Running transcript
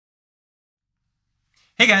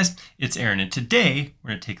Hey guys, it's Aaron, and today we're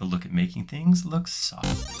going to take a look at making things look soft.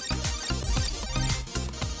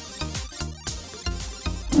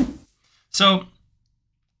 So,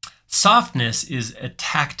 softness is a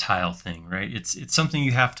tactile thing, right? It's something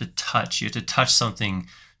you have to touch. You have to touch something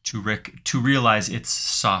to realize its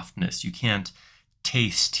softness. You can't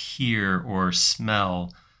taste, hear, or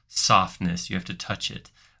smell softness. You have to touch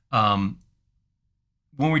it.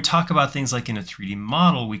 When we talk about things like in a 3D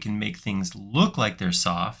model, we can make things look like they're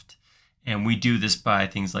soft. And we do this by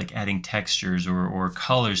things like adding textures or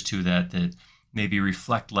colors to that maybe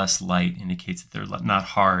reflect less light, indicates that they're not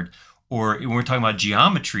hard. Or when we're talking about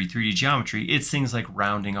geometry, 3D geometry, it's things like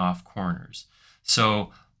rounding off corners.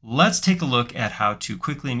 So let's take a look at how to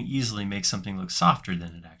quickly and easily make something look softer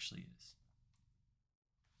than it actually is.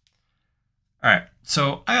 All right,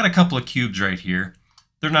 so I got a couple of cubes right here.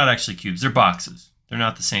 They're not actually cubes, they're boxes. They're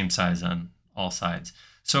not the same size on all sides.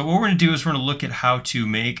 So what we're going to do is we're going to look at how to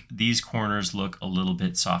make these corners look a little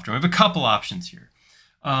bit softer. We have a couple options here.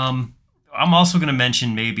 I'm also going to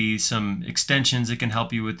mention maybe some extensions that can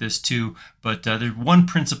help you with this too, but there's one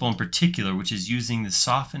principle in particular, which is using the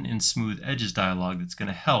soften and smooth edges dialog that's going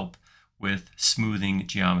to help with smoothing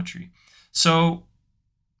geometry. So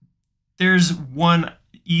there's one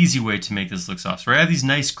easy way to make this look soft. So I have these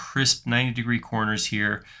nice crisp 90-degree corners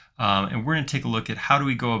here, and we're going to take a look at how do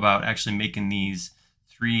we go about actually making these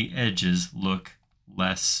three edges look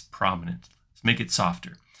less prominent. Let's make it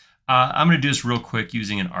softer. I'm going to do this real quick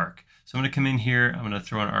using an arc. So I'm going to come in here, I'm going to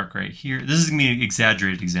throw an arc right here. This is going to be an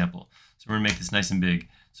exaggerated example. So we're going to make this nice and big.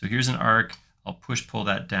 So here's an arc, I'll pull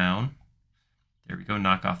that down. There we go,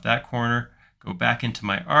 knock off that corner. Go back into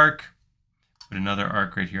my arc, put another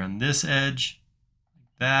arc right here on this edge,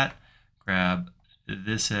 like that. Grab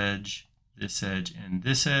this edge, and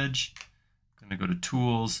this edge. I'm going to go to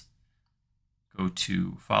Tools, go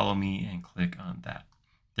to Follow Me, and click on that.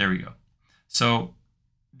 There we go. So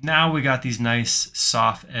now we got these nice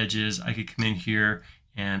soft edges. I could come in here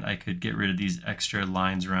and I could get rid of these extra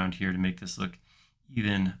lines around here to make this look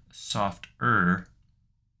even softer.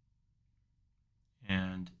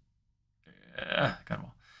 And got them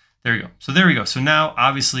all. There we go. So there we go. So now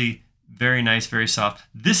obviously very nice, very soft.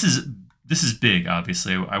 This is big,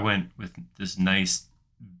 obviously. I went with this nice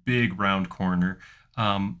big round corner.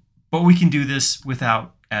 But we can do this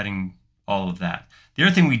without adding all of that. The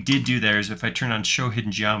other thing we did do there is if I turn on Show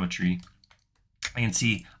Hidden Geometry, I can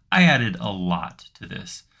see I added a lot to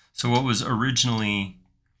this. So what was originally,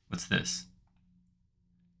 what's this?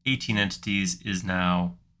 18 entities is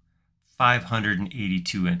now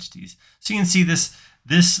 582 entities. So you can see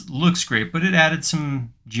this looks great, but it added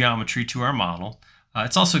some geometry to our model.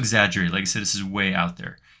 It's also exaggerated. Like I said, this is way out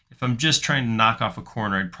there. If I'm just trying to knock off a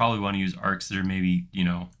corner, I'd probably want to use arcs that are maybe,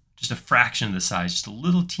 just a fraction of the size, just a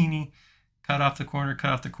little teeny, cut off the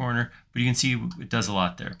corner, but you can see it does a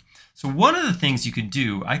lot there. So one of the things you could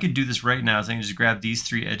do, I could do this right now, is I can just grab these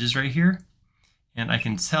three edges right here, and I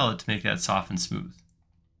can tell it to make that soft and smooth.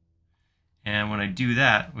 And when I do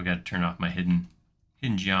that, we got to turn off my hidden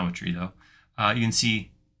geometry though. You can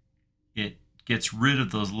see it gets rid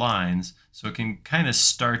of those lines, so it can kind of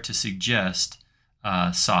start to suggest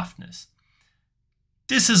softness.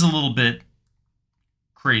 This is a little bit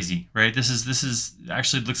crazy, right? This is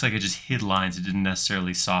actually, it looks like it just hid lines. It didn't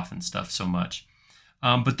necessarily soften stuff so much.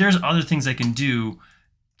 But there's other things I can do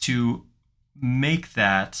to make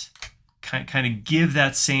that kind of give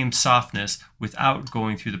that same softness without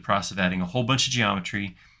going through the process of adding a whole bunch of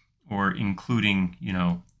geometry or including,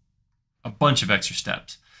 a bunch of extra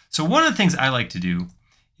steps. So one of the things I like to do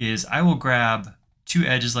is I will grab two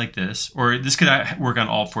edges like this, or this could work on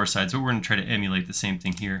all four sides, but we're going to try to emulate the same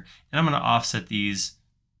thing here. And I'm going to offset these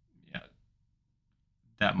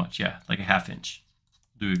that much, like a 1/2 inch.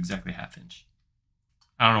 Do exactly 1/2 inch.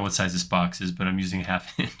 I don't know what size this box is, but I'm using a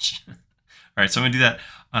 1/2 inch. All right, so I'm going to do that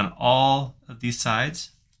on all of these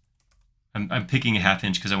sides. I'm picking a 1/2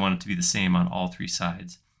 inch because I want it to be the same on all three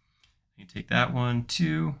sides. You take that one,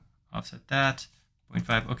 2, offset that,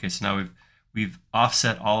 0.5. Okay, so now we've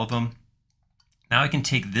offset all of them. Now I can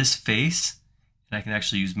take this face and I can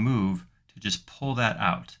actually use Move to just pull that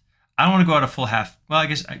out. I don't want to go out a full half. Well, I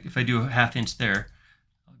guess if I do a 1/2 inch there,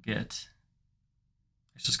 I'll get,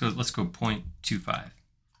 let's go 0.25.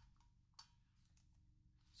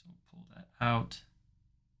 So pull that out.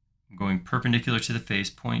 I'm going perpendicular to the face,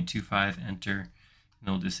 0.25, enter. And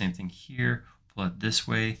then we'll do the same thing here. Pull it this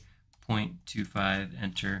way, 0.25,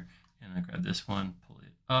 enter. And I grab this one, pull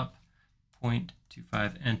it up,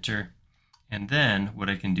 0.25, enter. And then what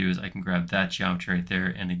I can do is I can grab that geometry right there,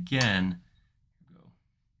 and again,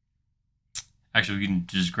 actually we can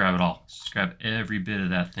just grab it all. Just grab every bit of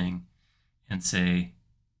that thing and say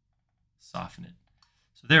soften it.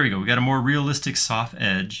 So there we go. We got a more realistic soft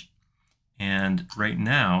edge. And right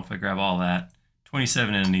now, if I grab all that,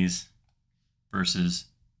 27 entities versus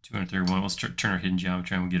 231. Let's turn our hidden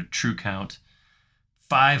geometry and we'll get a true count.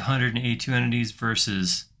 582 entities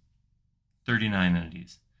versus 39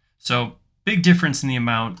 entities. So big difference in the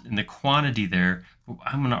amount and the quantity there. But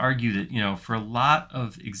I'm going to argue that, you know, for a lot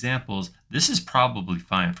of examples, this is probably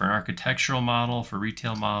fine. For an architectural model, for a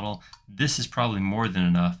retail model, this is probably more than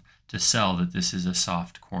enough to sell that this is a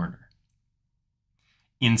soft corner.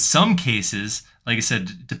 In some cases, like I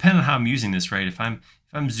said, depending on how I'm using this, right? If I'm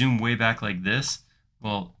zoomed way back like this,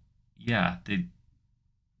 well, yeah,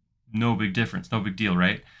 no big difference, no big deal,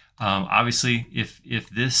 right? Obviously, if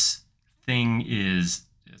this thing is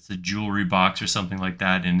it's a jewelry box or something like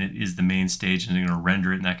that, and it is the main stage, and they're going to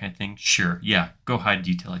render it and that kind of thing, sure, yeah, go hide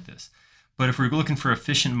detail like this. But if we're looking for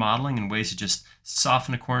efficient modeling and ways to just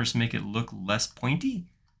soften the corners to make it look less pointy,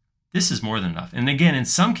 this is more than enough. And again, in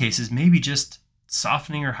some cases, maybe just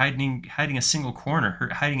softening or hiding a single corner, or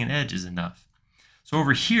hiding an edge is enough. So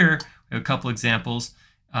over here, we have a couple examples.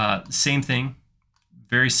 Same thing,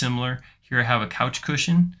 very similar. Here I have a couch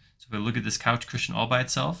cushion. So if I look at this couch cushion all by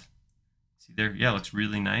itself, see there, yeah, it looks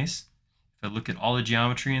really nice. If I look at all the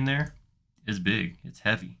geometry in there, it's big, it's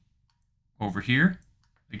heavy. Over here,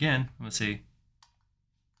 again, I'm gonna say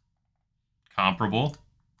comparable,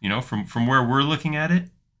 you know, from where we're looking at it,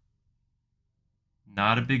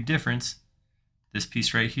 not a big difference. This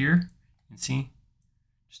piece right here, you can see,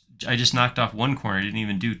 I just knocked off one corner. I didn't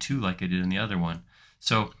even do two like I did in the other one.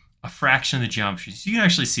 So a fraction of the geometry. So you can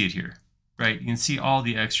actually see it here, right? You can see all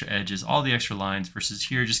the extra edges, all the extra lines versus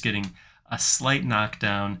here just getting a slight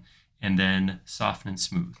knockdown and then soften and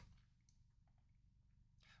smooth.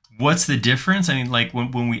 What's the difference? I mean, like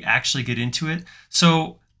when we actually get into it.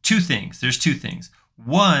 So there's two things.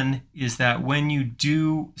 One is that when you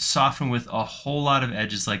do soften with a whole lot of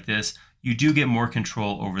edges like this, you do get more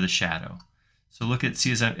control over the shadow. So look at,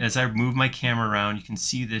 see, as I move my camera around, you can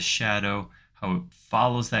see this shadow, how it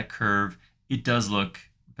follows that curve. It does look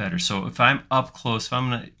better. So if I'm up close, if I'm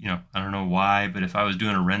gonna, you know, I don't know why, but if I was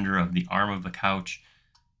doing a render of the arm of the couch,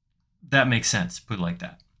 that makes sense, put it like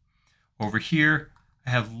that. Over here,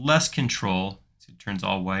 I have less control. So it turns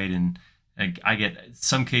all white, and I get, in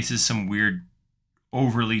some cases, some weird,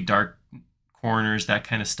 overly dark corners, that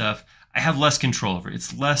kind of stuff. I have less control over it.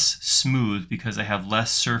 It's less smooth because I have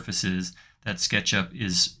less surfaces that SketchUp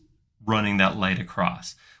is running that light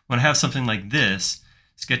across. When I have something like this,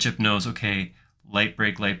 SketchUp knows, okay, light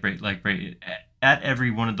break, light break, light break. At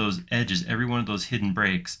every one of those edges, every one of those hidden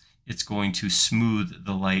breaks, it's going to smooth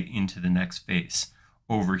the light into the next face.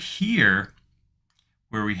 Over here,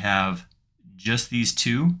 where we have just these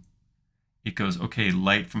two, it goes, okay,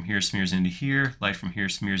 light from here smears into here, light from here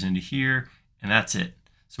smears into here, and that's it.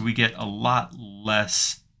 So we get a lot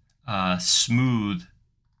less smooth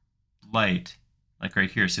light, like right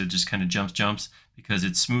here. So it just kind of jumps because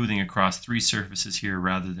it's smoothing across three surfaces here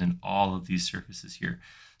rather than all of these surfaces here.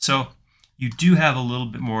 So you do have a little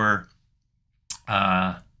bit more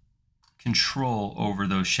control over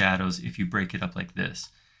those shadows if you break it up like this.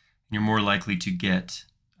 And you're more likely to get,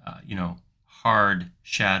 you know, hard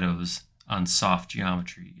shadows on soft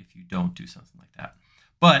geometry if you don't do something like that.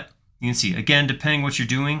 But you can see, again, depending what you're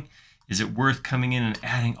doing, is it worth coming in and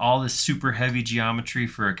adding all this super heavy geometry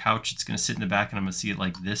for a couch that's going to sit in the back and I'm going to see it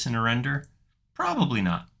like this in a render? Probably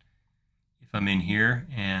not. If I'm in here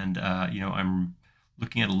and you know, I'm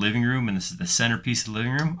looking at a living room and this is the centerpiece of the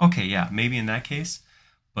living room, okay, yeah, maybe in that case.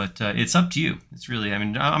 But it's up to you. It's really, I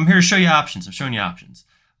mean, I'm here to show you options. I'm showing you options.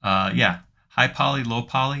 Yeah, high poly, low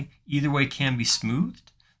poly, either way can be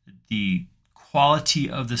smoothed. The quality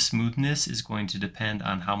of the smoothness is going to depend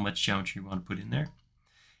on how much geometry you want to put in there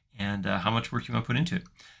and how much work you want to put into it.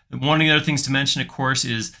 One of the other things to mention, of course,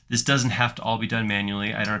 is this doesn't have to all be done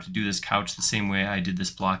manually. I don't have to do this couch the same way I did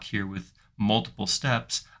this block here with multiple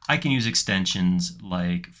steps. I can use extensions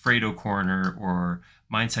like Fredo Corner or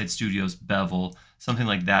Mindside Studios Bevel, something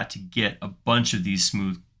like that, to get a bunch of these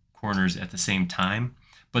smooth corners at the same time.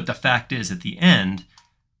 But the fact is, at the end,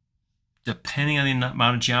 depending on the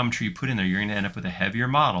amount of geometry you put in there, you're going to end up with a heavier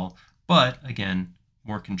model, but again,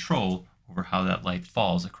 more control over how that light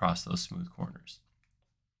falls across those smooth corners.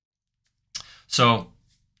 So,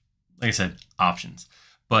 like I said, options.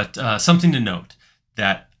 But something to note,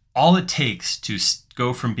 that all it takes to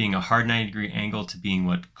go from being a hard 90-degree angle to being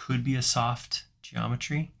what could be a soft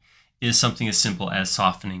geometry is something as simple as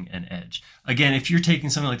softening an edge. Again, if you're taking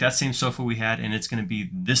something like that same sofa we had and it's going to be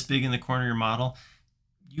this big in the corner of your model,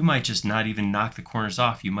 you might just not even knock the corners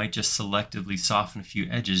off. You might just selectively soften a few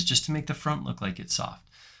edges just to make the front look like it's soft.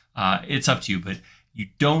 It's up to you, but You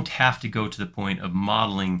don't have to go to the point of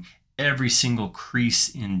modeling every single crease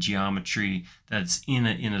in geometry that's in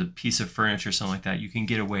a piece of furniture or something like that. You can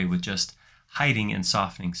get away with just hiding and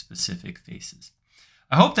softening specific faces.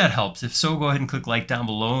 I hope that helps. If so, go ahead and click like down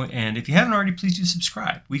below. And if you haven't already, please do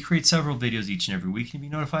subscribe. We create several videos each and every week and be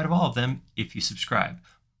notified of all of them if you subscribe.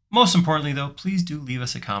 Most importantly, though, please do leave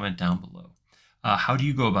us a comment down below. How do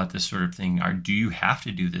you go about this sort of thing? Or do you have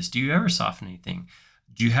to do this? Do you ever soften anything?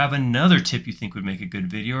 Do you have another tip you think would make a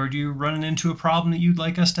good video, or do you run into a problem that you'd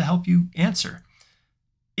like us to help you answer?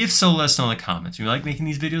 If so, let us know in the comments. We like making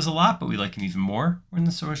these videos a lot, but we like them even more when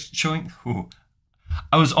the showing. Ooh,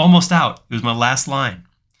 I was almost out. It was my last line.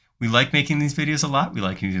 We like making these videos a lot. We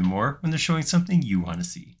like them even more when they're showing something you want to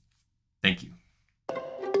see. Thank you.